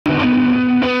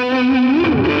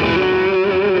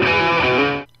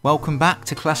Welcome back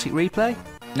to Classic Replay.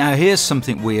 Now here's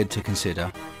something weird to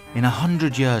consider. In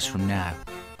 100 years from now,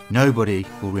 nobody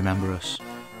will remember us.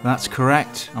 That's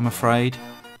correct, I'm afraid.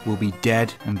 We'll be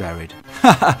dead and buried.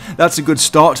 That's a good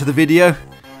start to the video.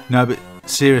 No, but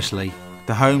seriously,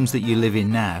 the homes that you live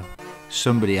in now,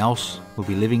 somebody else will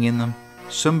be living in them.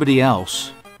 Somebody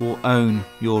else will own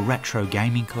your retro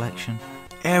gaming collection.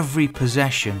 Every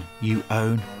possession you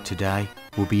own today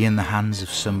will be in the hands of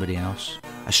somebody else.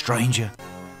 A stranger.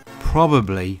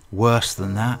 Probably worse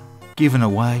than that. Given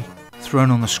away, thrown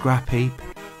on the scrap heap,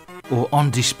 or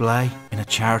on display in a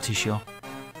charity shop.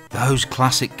 Those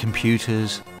classic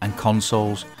computers and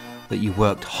consoles that you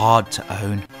worked hard to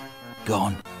own,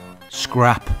 gone.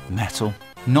 Scrap metal.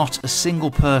 Not a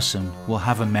single person will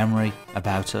have a memory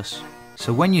about us.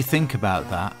 So when you think about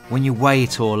that, when you weigh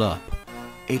it all up,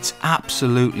 it's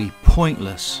absolutely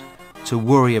pointless to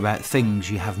worry about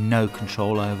things you have no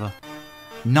control over.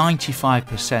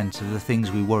 95% of the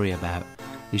things we worry about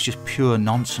is just pure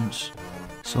nonsense.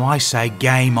 So I say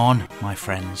game on, my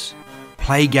friends.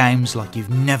 Play games like you've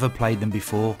never played them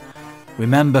before.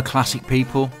 Remember, classic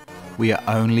people, we are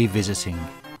only visiting.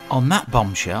 On that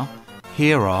bombshell,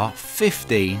 here are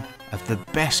 15 of the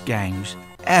best games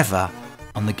ever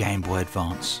on the Game Boy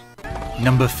Advance.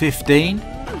 Number 15,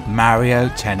 Mario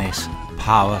Tennis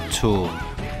Power Tour.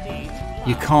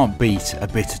 You can't beat a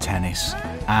bit of tennis,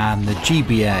 and the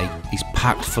GBA is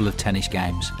packed full of tennis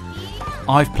games.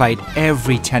 I've played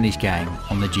every tennis game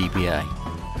on the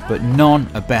GBA, but none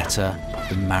are better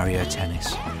than Mario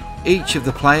Tennis. Each of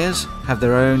the players have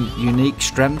their own unique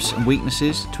strengths and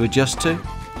weaknesses to adjust to,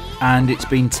 and it's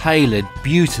been tailored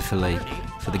beautifully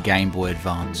for the Game Boy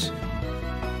Advance.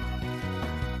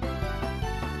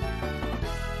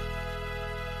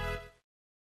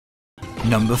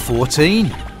 Number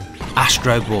 14,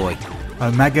 Astro Boy,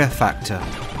 Omega Factor.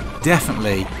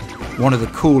 Definitely one of the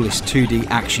coolest 2D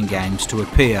action games to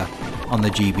appear on the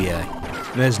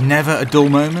GBA. There's never a dull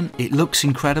moment, it looks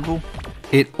incredible.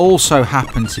 It also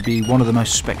happened to be one of the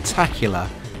most spectacular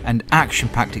and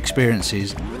action-packed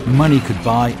experiences money could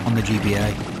buy on the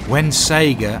GBA. When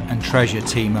Sega and Treasure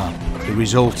team up, the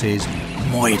result is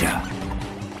Moida.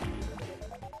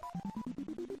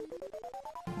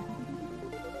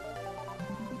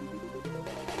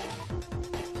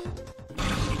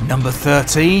 Number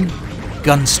 13,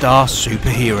 Gunstar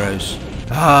Superheroes.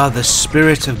 The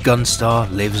spirit of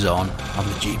Gunstar lives on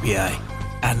the GBA.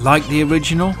 And like the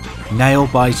original,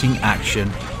 nail-biting action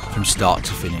from start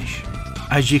to finish.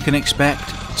 As you can expect,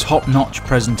 top-notch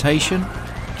presentation,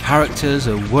 characters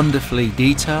are wonderfully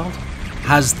detailed,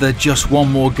 has the just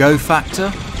one more go factor.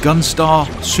 Gunstar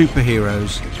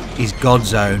Superheroes is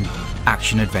God's own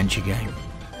action-adventure game.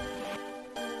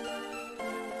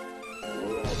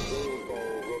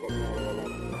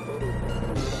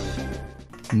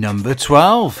 Number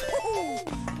 12,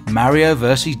 Mario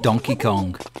vs Donkey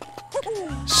Kong.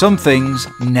 Some things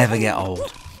never get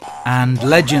old, and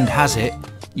legend has it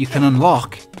you can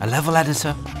unlock a level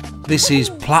editor. This is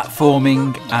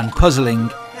platforming and puzzling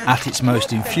at its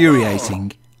most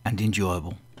infuriating and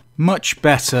enjoyable. Much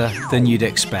better than you'd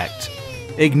expect.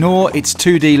 Ignore its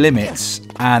 2D limits,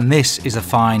 and this is a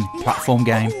fine platform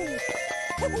game.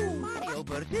 Mario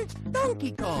vs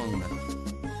Donkey Kong.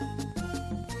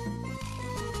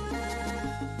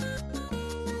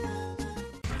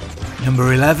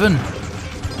 Number 11,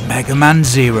 Mega Man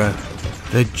Zero.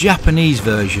 The Japanese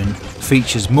version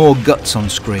features more guts on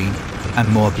screen and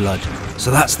more blood,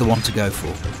 so that's the one to go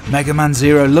for. Mega Man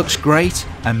Zero looks great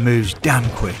and moves damn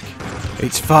quick.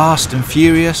 It's fast and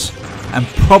furious, and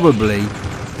probably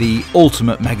the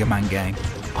ultimate Mega Man game.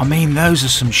 I mean, those are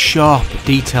some sharp,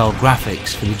 detailed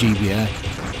graphics for the GBA,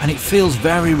 and it feels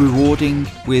very rewarding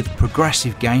with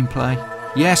progressive gameplay.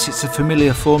 Yes, it's a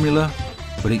familiar formula,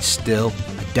 but it's still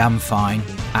a damn fine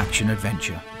action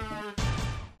adventure.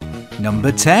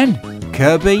 Number 10,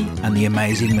 Kirby and the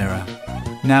Amazing Mirror.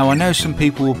 Now, I know some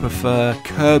people will prefer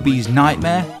Kirby's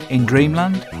Nightmare in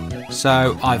Dreamland,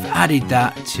 so I've added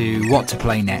that to what to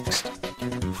play next.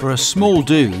 For a small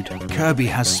dude, Kirby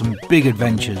has some big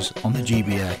adventures on the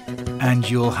GBA, and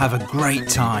you'll have a great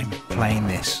time playing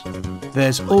this.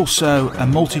 There's also a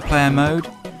multiplayer mode,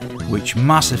 which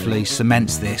massively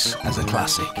cements this as a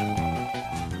classic.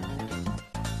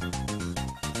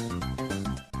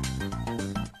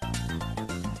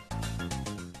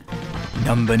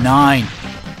 Number 9,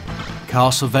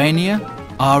 Castlevania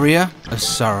Aria of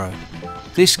Sorrow.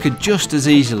 This could just as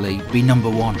easily be number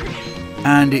 1,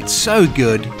 and it's so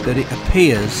good that it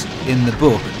appears in the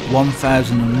book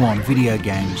 1001 Video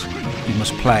Games You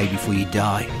Must Play Before You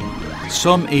Die.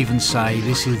 Some even say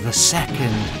this is the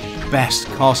second best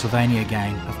Castlevania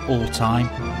game of all time.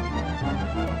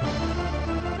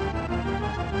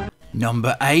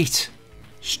 Number 8.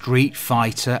 Street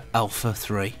Fighter Alpha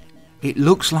 3. It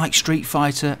looks like Street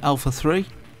Fighter Alpha 3.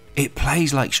 It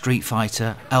plays like Street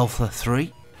Fighter Alpha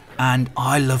 3. And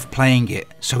I love playing it,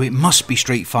 so it must be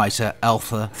Street Fighter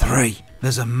Alpha 3.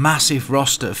 There's a massive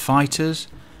roster of fighters,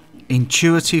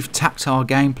 intuitive tactile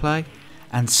gameplay,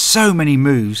 and so many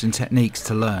moves and techniques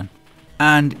to learn.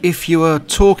 And if you are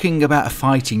talking about a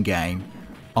fighting game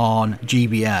on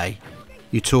GBA,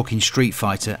 you're talking Street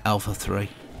Fighter Alpha 3.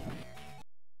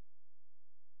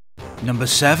 Number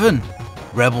 7.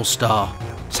 Rebel Star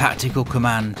Tactical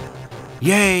Command.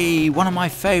 Yay! One of my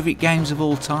favourite games of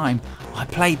all time. I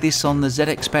played this on the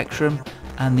ZX Spectrum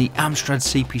and the Amstrad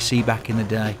CPC back in the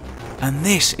day. And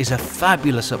this is a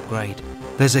fabulous upgrade.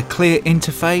 There's a clear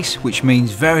interface, which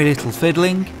means very little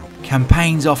fiddling.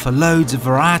 Campaigns offer loads of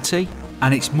variety,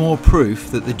 and it's more proof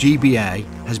that the GBA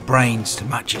has brains to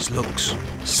match its looks.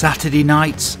 Saturday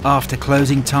nights after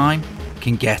closing time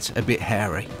can get a bit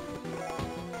hairy.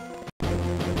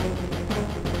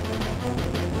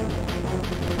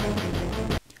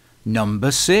 Number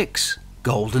 6.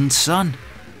 Golden Sun.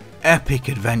 Epic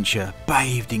adventure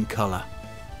bathed in colour.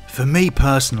 For me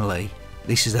personally,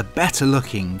 this is a better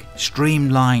looking,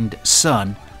 streamlined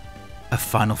Sun of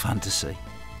Final Fantasy.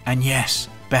 And yes,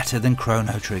 better than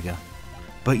Chrono Trigger.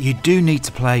 But you do need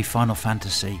to play Final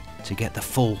Fantasy to get the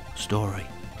full story.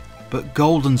 But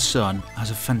Golden Sun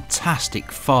has a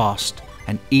fantastic, fast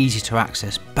and easy to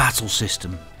access battle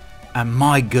system. And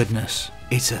my goodness,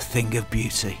 it's a thing of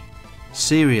beauty.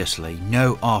 Seriously,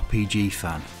 no RPG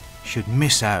fan should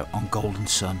miss out on Golden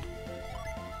Sun.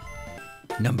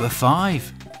 Number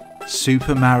 5.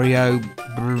 Super Mario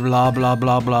blah blah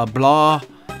blah blah blah.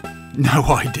 No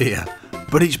idea,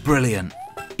 but it's brilliant.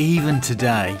 Even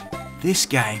today, this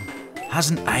game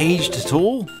hasn't aged at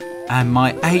all. And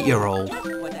my 8-year-old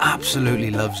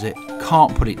absolutely loves it,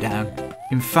 can't put it down.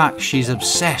 In fact, she's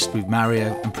obsessed with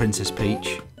Mario and Princess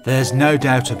Peach. There's no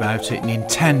doubt about it,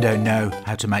 Nintendo know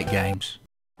how to make games.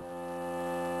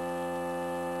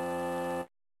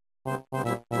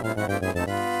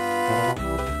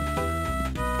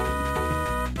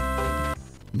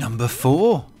 Number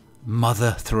 4.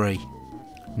 Mother 3.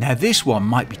 Now this one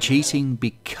might be cheating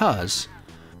because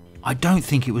I don't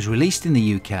think it was released in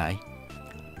the UK,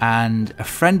 and a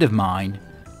friend of mine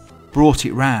brought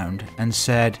it round and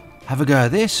said, have a go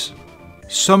at this.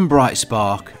 Some bright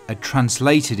spark had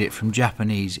translated it from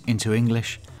Japanese into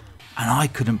English, and I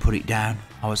couldn't put it down.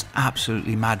 I was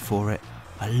absolutely mad for it.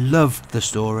 I loved the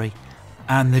story,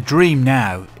 and the dream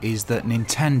now is that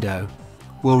Nintendo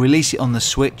will release it on the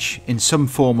Switch in some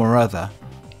form or other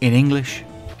in English,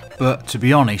 but to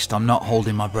be honest, I'm not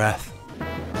holding my breath.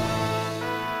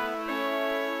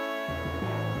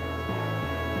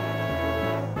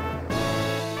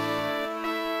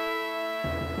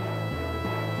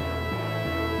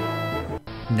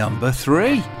 Number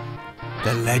 3.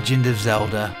 The Legend of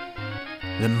Zelda,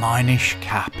 The Minish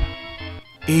Cap.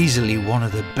 Easily one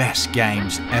of the best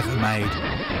games ever made,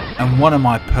 and one of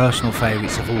my personal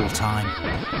favourites of all time.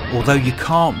 Although you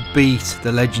can't beat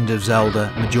The Legend of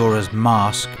Zelda Majora's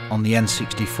Mask on the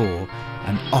N64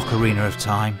 and Ocarina of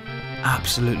Time,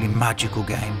 absolutely magical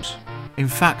games. In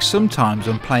fact, sometimes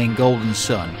I'm playing Golden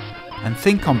Sun and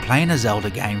think I'm playing a Zelda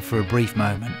game for a brief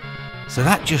moment. So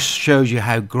that just shows you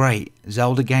how great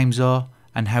Zelda games are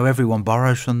and how everyone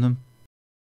borrows from them.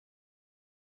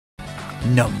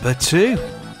 Number 2.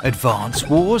 Advance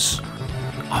Wars.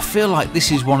 I feel like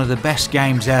this is one of the best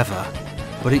games ever,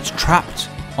 but it's trapped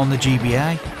on the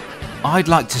GBA. I'd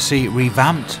like to see it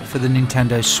revamped for the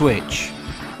Nintendo Switch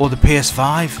or the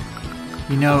PS5.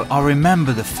 You know, I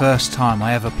remember the first time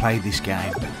I ever played this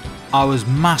game. I was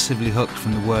massively hooked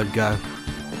from the word go,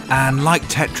 and like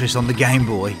Tetris on the Game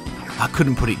Boy, I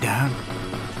couldn't put it down.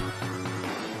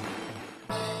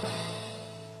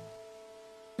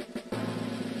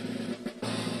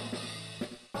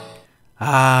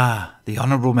 Ah, the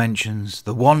honourable mentions,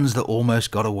 the ones that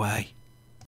almost got away.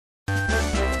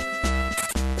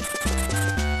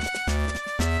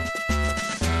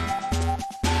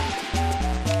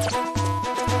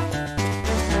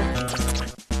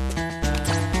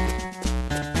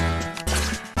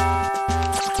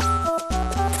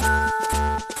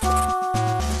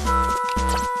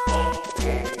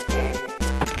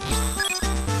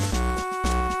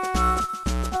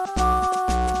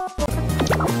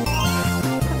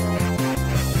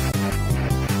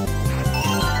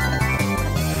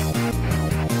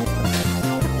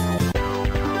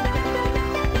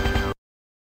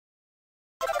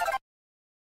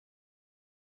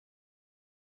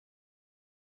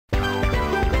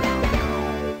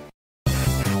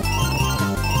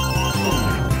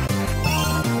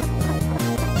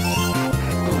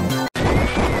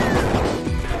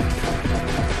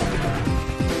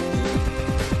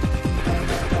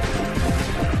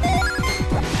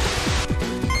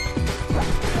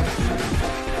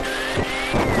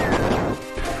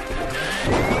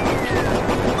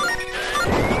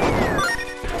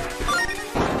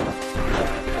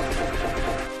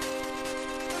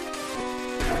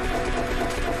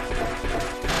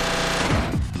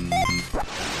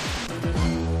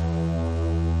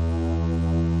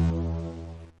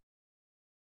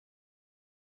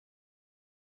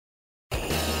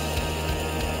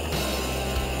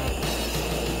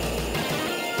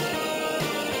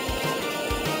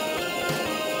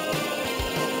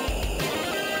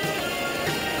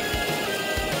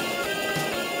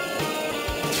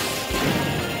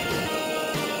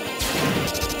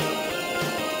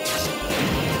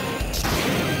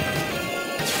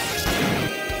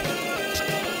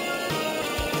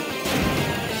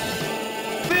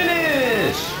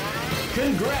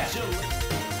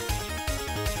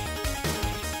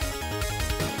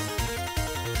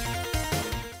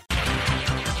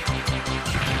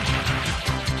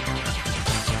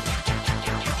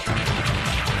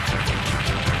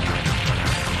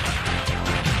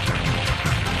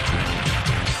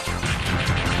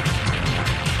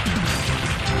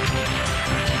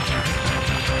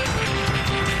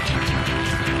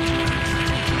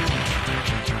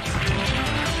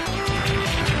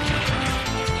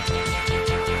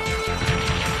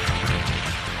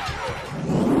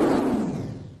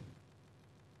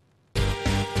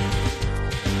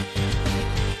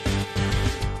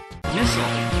 Missile.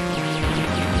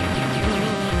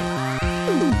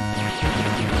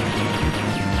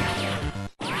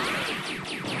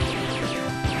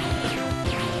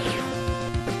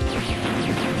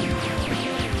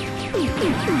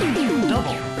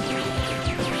 Double.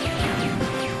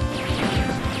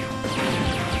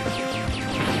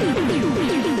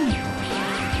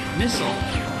 Missile.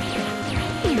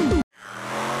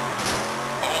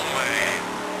 Oh man,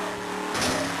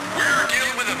 we're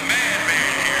dealing with a madman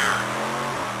here.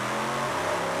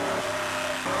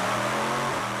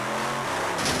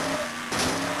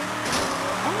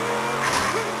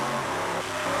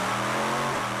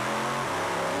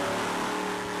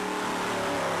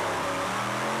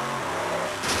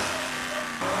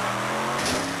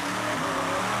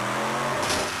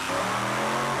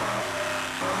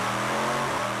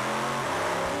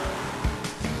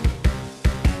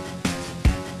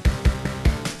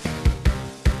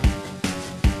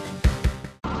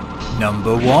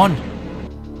 Number 1.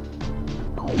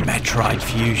 Metroid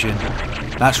Fusion.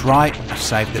 That's right, I've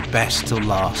saved the best till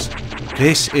last.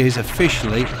 This is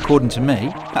officially, according to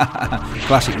me,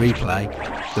 Classic Replay,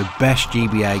 the best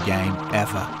GBA game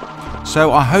ever.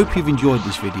 So I hope you've enjoyed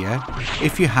this video.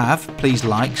 If you have, please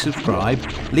like, subscribe,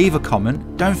 leave a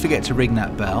comment, don't forget to ring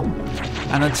that bell.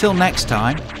 And until next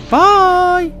time,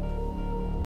 bye!